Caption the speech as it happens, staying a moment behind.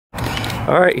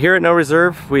All right, here at No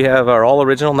Reserve, we have our all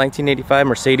original 1985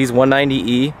 Mercedes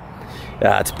 190E.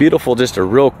 It's beautiful, just a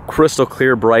real crystal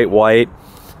clear, bright white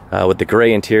with the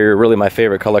gray interior. Really my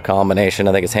favorite color combination.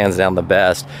 I think it's hands down the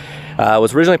best. It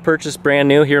was originally purchased brand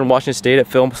new here in Washington State at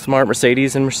Film Smart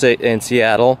Mercedes in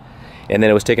Seattle. And then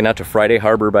it was taken out to Friday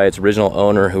Harbor by its original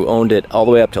owner, who owned it all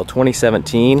the way up till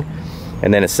 2017.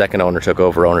 And then its second owner took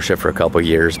over ownership for a couple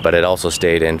years, but it also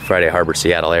stayed in Friday Harbor,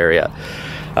 Seattle area.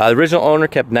 The original owner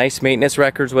kept nice maintenance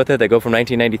records with it. They go from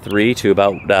 1993 to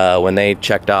about when they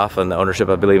checked off on the ownership,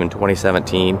 I believe, in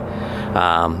 2017.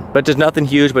 But just nothing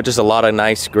huge, but just a lot of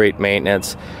nice, great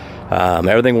maintenance.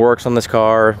 Everything works on this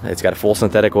car. It's got a full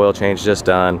synthetic oil change just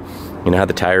done. You know, had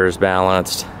the tires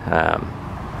balanced.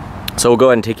 So we'll go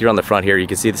ahead and take you around the front here. You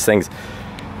can see this thing's,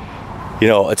 you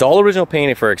know, it's all original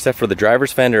painted for, except for the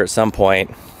driver's fender at some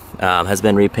point has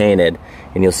been repainted,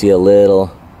 and you'll see a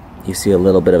little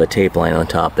bit of a tape line on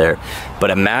top there,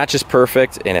 but it matches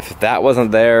perfect. And if that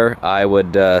wasn't there, I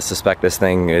would suspect this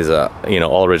thing is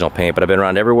all original paint. But I've been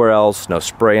around everywhere else, no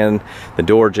spraying, the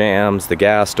door jambs, the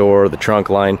gas door, the trunk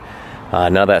line,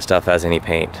 none of that stuff has any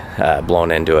paint blown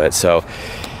into it. So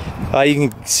you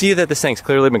can see that this thing's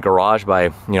clearly been garaged by,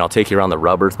 you know, I'll take you around the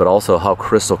rubbers, but also how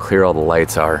crystal clear all the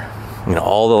lights are. You know,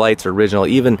 all the lights are original,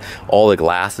 even all the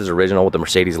glass is original with the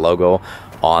Mercedes logo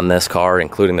on this car,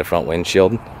 including the front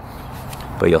windshield.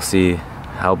 But you'll see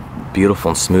how beautiful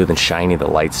and smooth and shiny the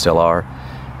lights still are.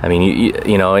 I mean,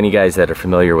 you know, any guys that are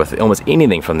familiar with almost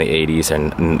anything from the 80s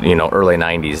and you know, early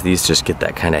 90s, these just get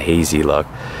that kind of hazy look.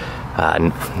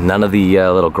 None of the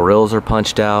little grills are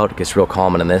punched out. It gets real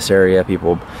common in this area.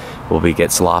 People will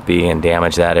get sloppy and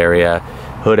damage that area.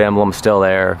 Hood emblem still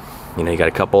there. You know, you got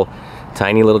a couple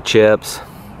tiny little chips,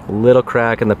 a little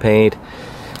crack in the paint,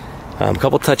 a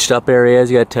couple touched up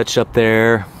areas. You got touched up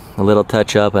there, a little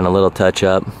touch up and a little touch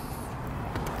up.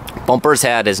 Bumper's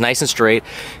head is nice and straight,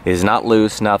 is not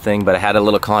loose, nothing, but it had a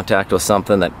little contact with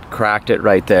something that cracked it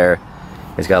right there.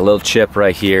 It's got a little chip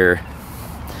right here,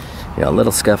 you know, a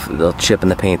little scuff, a little chip in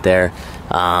the paint there,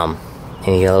 and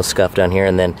you got a little scuff down here.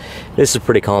 And then this is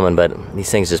pretty common, but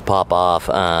these things just pop off.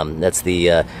 That's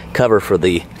the cover for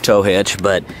the tow hitch,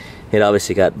 but it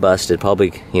obviously got busted,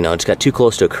 probably, you know, it's got too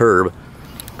close to a curb,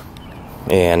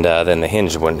 and then the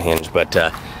hinge wouldn't hinge. But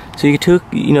so you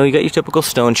got your typical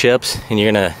stone chips, and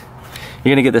you're gonna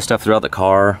get this stuff throughout the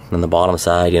car on the bottom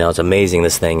side. You know, it's amazing.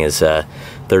 This thing is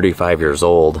 35 years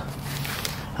old.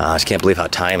 I just can't believe how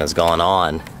time has gone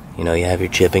on. You know, you have your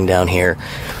chipping down here.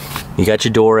 You got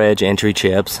your door edge entry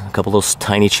chips, a couple of those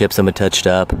tiny chips that have been touched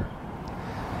up.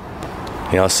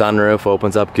 You know, sunroof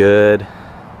opens up good.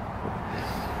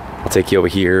 I'll take you over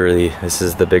here. This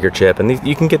is the bigger chip, and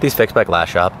you can get these fixed by Glass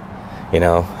Shop. You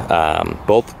know,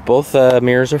 both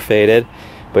mirrors are faded,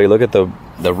 but you look at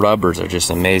the rubbers are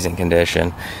just amazing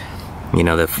condition. You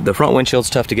know, the front windshield's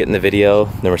tough to get in the video,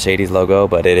 the Mercedes logo,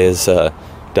 but it is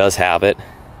does have it.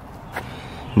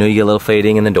 You know, you get a little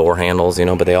fading in the door handles, you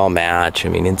know, but they all match. I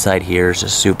mean, inside here is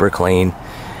just super clean.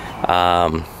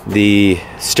 The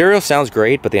stereo sounds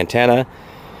great, but the antenna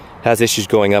has issues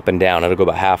going up and down. It'll go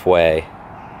about halfway,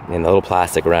 and the little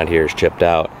plastic around here is chipped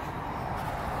out.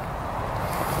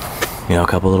 You know, a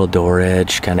couple little door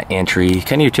edge, kind of entry,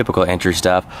 kind of your typical entry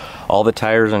stuff. All the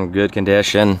tires are in good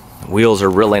condition. Wheels are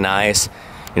really nice.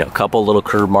 You know, a couple little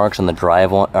curb marks on the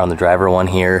driver one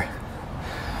here.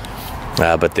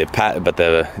 But if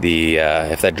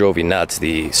that drove you nuts,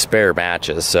 the spare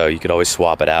matches, so you could always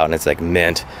swap it out, and it's like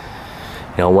mint.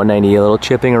 You know, 190, a little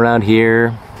chipping around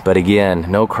here, but again,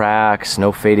 no cracks,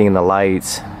 no fading in the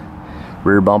lights.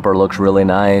 Rear bumper looks really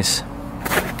nice.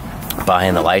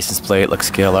 Behind the license plate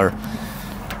looks killer.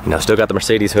 You know, still got the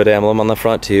Mercedes hood emblem on the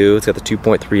front too. It's got the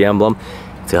 2.3 emblem.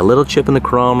 It's got a little chip in the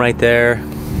chrome right there.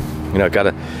 You know, got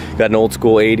an old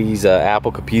school 80s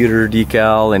Apple computer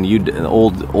decal and an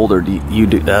older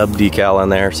UW decal in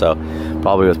there. So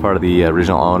probably was part of the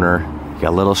original owner. You got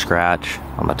a little scratch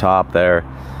on the top there.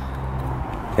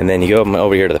 And then you go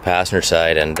over here to the passenger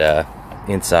side, and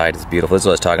inside is beautiful. This is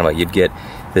what I was talking about. You'd get,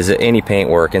 if there's any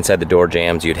paint work inside the door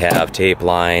jambs, you'd have tape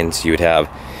lines, you'd have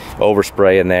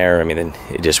overspray in there. I mean,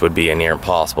 it just would be near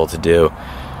impossible to do.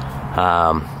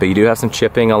 But you do have some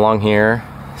chipping along here,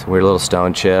 some weird little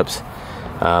stone chips.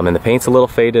 And the paint's a little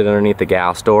faded underneath the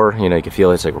gas door. You know, you can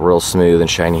feel it's like real smooth and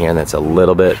shiny here, and that's a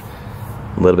little bit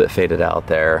faded out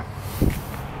there.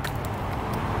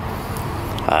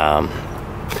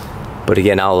 But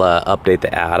again, I'll update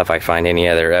the ad if I find any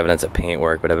other evidence of paint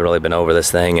work, but I've really been over this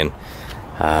thing and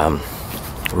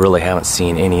really haven't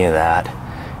seen any of that.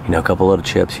 You know, a couple little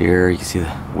chips here. You can see the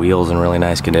wheels in really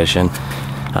nice condition.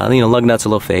 You know, lug nuts a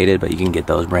little faded, but you can get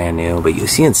those brand new. But you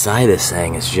see inside this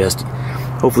thing, it's just,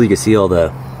 hopefully you can see all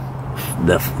the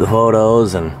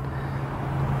photos, and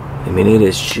I mean, it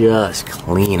is just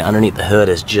clean. Underneath the hood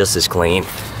is just as clean.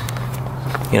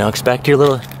 You know, expect your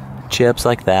little chips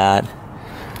like that.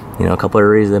 You know, a couple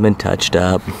areas that have been touched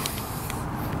up.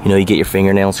 You know, you get your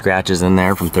fingernail scratches in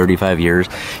there from 35 years.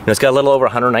 You know, it's got a little over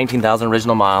 119,000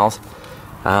 original miles.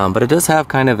 But it does have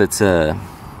kind of its,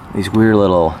 these weird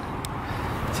little,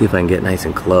 see if I can get nice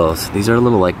and close. These are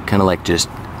little, like, kind of like just,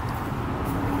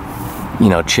 you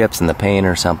know, chips in the paint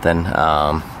or something.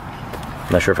 I'm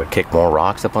not sure if it kicked more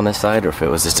rocks up on this side or if it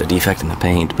was just a defect in the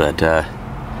paint, but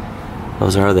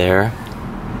those are there.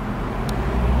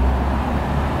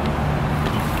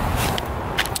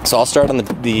 So I'll start on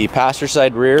the passenger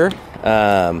side rear,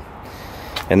 and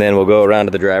then we'll go around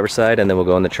to the driver's side, and then we'll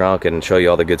go in the trunk and show you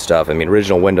all the good stuff. I mean,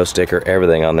 original window sticker,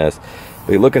 everything on this.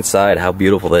 But you look inside, how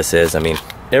beautiful this is. I mean,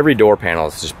 every door panel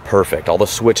is just perfect. All the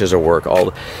switches are work.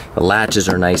 All the latches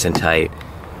are nice and tight.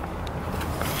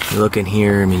 You look in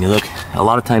here, I mean, you look, a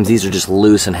lot of times these are just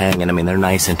loose and hanging. I mean, they're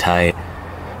nice and tight.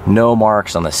 No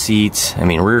marks on the seats. I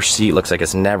mean, rear seat looks like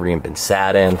it's never even been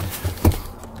sat in.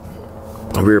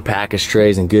 The rear package tray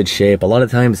is in good shape. A lot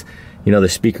of times, you know, the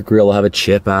speaker grill will have a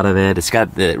chip out of it. It's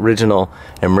got the original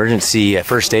emergency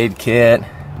first aid kit.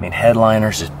 I mean,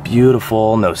 headliners just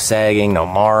beautiful. No sagging, no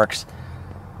marks.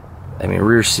 I mean,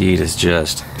 rear seat is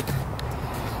just,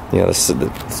 you know, this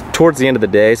is towards the end of the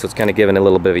day, so it's kind of giving a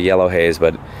little bit of a yellow haze,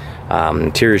 but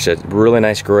interior's a really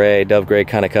nice gray, dove gray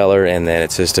kind of color, and then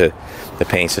it's just the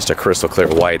paint's just a crystal clear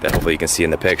white that hopefully you can see in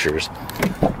the pictures.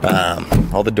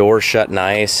 All the doors shut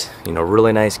nice, you know,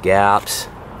 really nice gaps.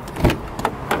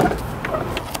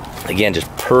 Again,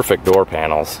 just perfect door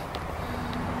panels.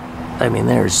 I mean,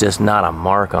 there's just not a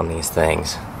mark on these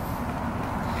things.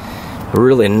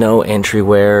 Really no entry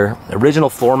wear. Original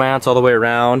floor mats all the way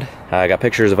around. I got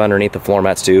pictures of underneath the floor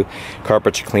mats too.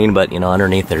 Carpets are clean, but you know,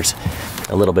 underneath there's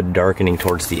a little bit darkening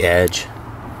towards the edge.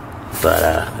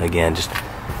 But again, just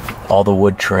all the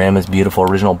wood trim is beautiful.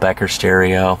 Original Becker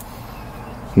stereo.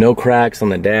 No cracks on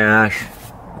the dash.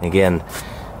 Again,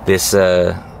 this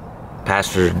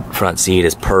passenger front seat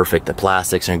is perfect. The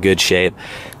plastics are in good shape.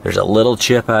 There's a little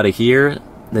chip out of here,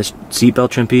 this seatbelt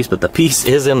trim piece, but the piece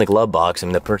is in the glove box. I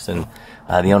mean, the person,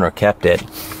 the owner kept it.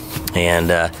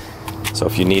 And so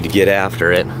if you need to get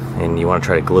after it and you want to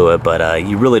try to glue it, but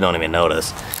you really don't even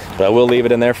notice. But I will leave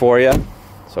it in there for you.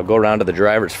 So I'll go around to the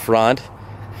driver's front.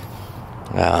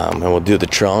 And we'll do the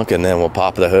trunk, and then we'll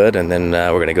pop the hood, and then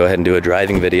we're going to go ahead and do a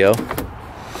driving video.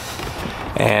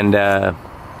 And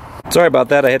sorry about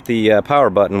that, I hit the power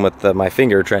button with my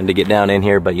finger trying to get down in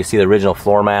here, but you see the original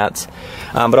floor mats.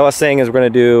 But all I was saying is we're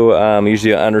going to do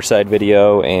usually an underside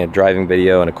video and driving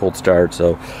video and a cold start,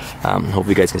 so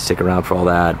hopefully you guys can stick around for all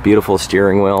that. Beautiful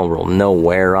steering wheel, no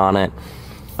wear on it.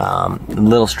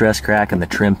 Little stress crack in the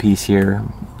trim piece here,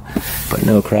 but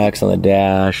no cracks on the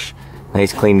dash.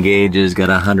 Nice clean gauges, got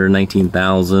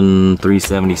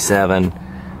 119,377.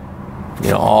 You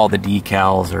know, all the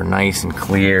decals are nice and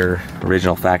clear.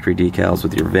 Original factory decals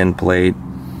with your VIN plate.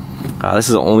 This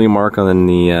is the only mark on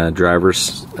the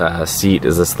driver's seat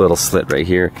is this little slit right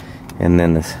here. And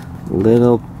then this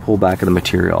little pullback of the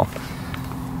material.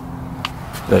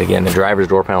 But again, the driver's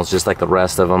door panel is just like the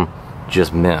rest of them,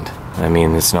 just mint. I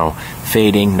mean, there's no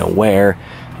fading, no wear.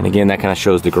 And again, that kind of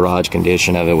shows the garage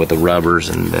condition of it with the rubbers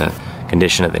and the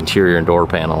condition of the interior and door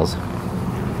panels.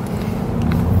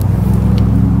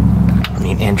 I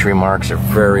mean, entry marks are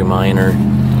very minor.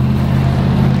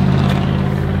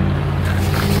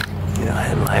 You know,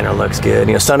 headliner looks good.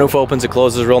 You know, sunroof opens and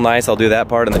closes real nice. I'll do that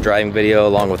part in the driving video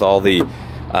along with all the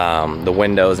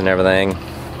windows and everything.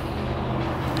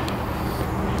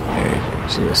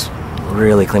 See this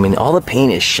really clean. I mean, all the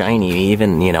paint is shiny.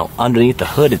 Even, you know, underneath the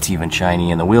hood it's even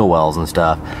shiny, and the wheel wells and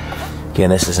stuff. Again,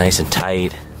 this is nice and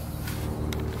tight.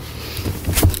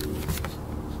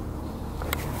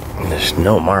 There's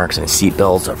no marks, and the seat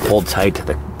belts are pulled tight to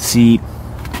the seat.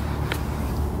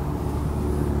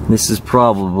 This is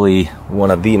probably one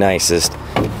of the nicest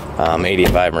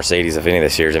 85 Mercedes of any of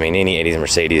this year's. I mean, any 80s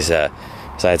Mercedes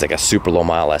besides like a super low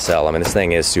mile SL. I mean, this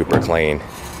thing is super clean.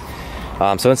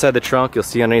 So inside the trunk, you'll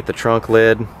see underneath the trunk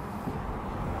lid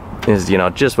is, you know,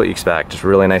 just what you expect. Just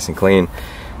really nice and clean.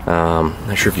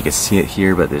 Not sure if you can see it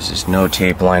here, but there's just no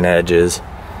tape line edges.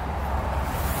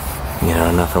 You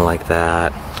know, nothing like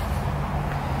that.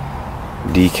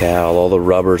 Decal, all the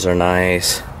rubbers are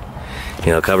nice.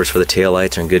 You know, covers for the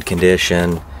taillights are in good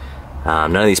condition.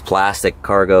 None of these plastic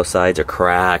cargo sides are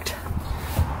cracked.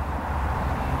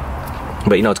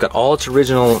 But you know, it's got all its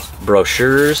original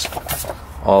brochures,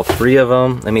 all 3 of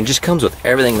them. I mean, just comes with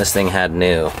everything this thing had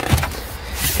new.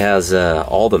 Has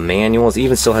all the manuals,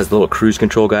 even still has the little cruise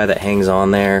control guy that hangs on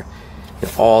there. You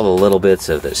know, all the little bits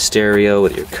of the stereo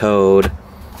with your code.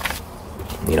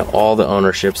 You know, all the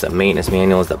ownerships, that maintenance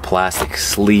manuals, the plastic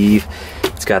sleeve.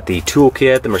 It's got the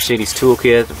toolkit, the Mercedes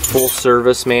toolkit, the full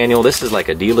service manual. This is like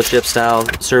a dealership style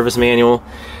service manual.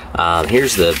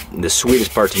 Here's the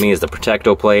sweetest part to me is the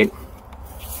Protecto plate.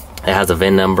 It has a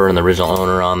VIN number and the original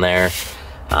owner on there.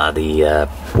 The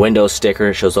window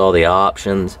sticker shows all the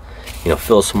options. You know,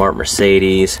 Phil Smart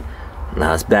Mercedes.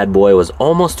 Now this bad boy was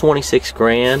almost 26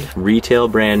 grand, retail,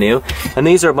 brand new. And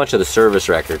these are a bunch of the service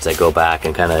records that go back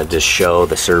and kind of just show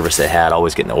the service it had,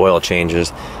 always getting the oil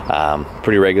changes.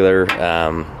 Pretty regular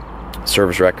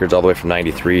service records all the way from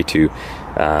 93 to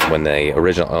when the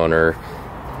original owner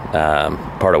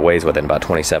parted ways with it in about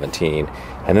 2017.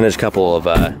 And then there's a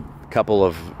couple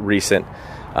of recent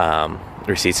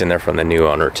receipts in there from the new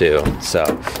owner too. So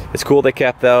it's cool they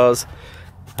kept those.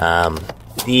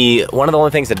 One of the only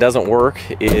things that doesn't work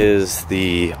is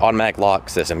the automatic lock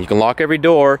system. You can lock every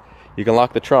door, you can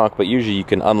lock the trunk, but usually you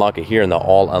can unlock it here and they'll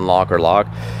all unlock or lock.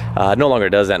 No longer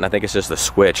does that, and I think it's just the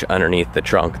switch underneath the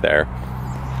trunk there.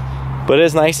 But it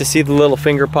is nice to see the little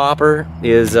finger popper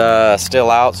is still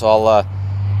out, so I'll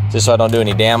just so I don't do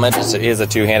any damage. It is a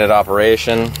two-handed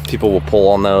operation. People will pull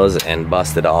on those and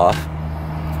bust it off.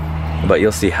 But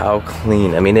you'll see how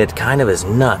clean. I mean, it kind of is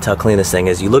nuts how clean this thing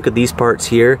is. You look at these parts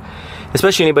here,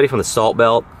 especially anybody from the salt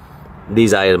belt,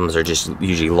 these items are just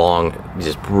usually long,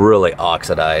 just really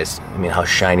oxidized. I mean, how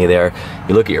shiny they are.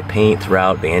 You look at your paint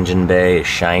throughout the engine bay, it's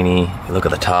shiny. You look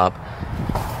at the top,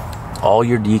 all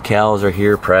your decals are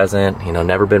here present, you know,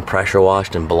 never been pressure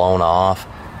washed and blown off.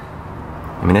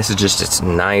 I mean, this is just its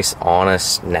nice,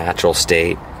 honest, natural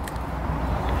state.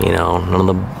 You know, none of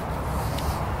the,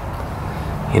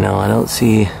 you know, I don't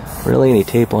see really any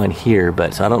tape line here,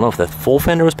 but so I don't know if the full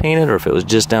fender was painted or if it was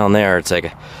just down there. It's like,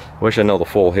 I wish I know the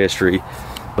full history,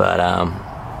 but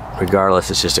regardless,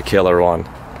 it's just a killer one.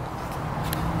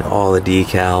 All the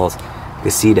decals, you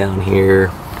can see down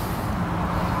here.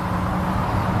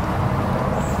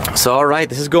 So all right,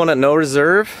 this is going at no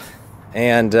reserve,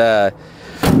 and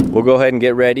we'll go ahead and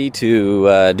get ready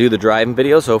to do the driving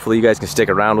video. So hopefully you guys can stick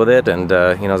around with it, and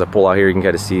you know, as I pull out here, you can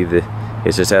kind of see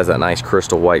it just has that nice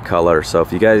crystal white color. So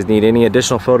if you guys need any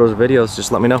additional photos or videos,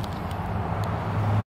 just let me know.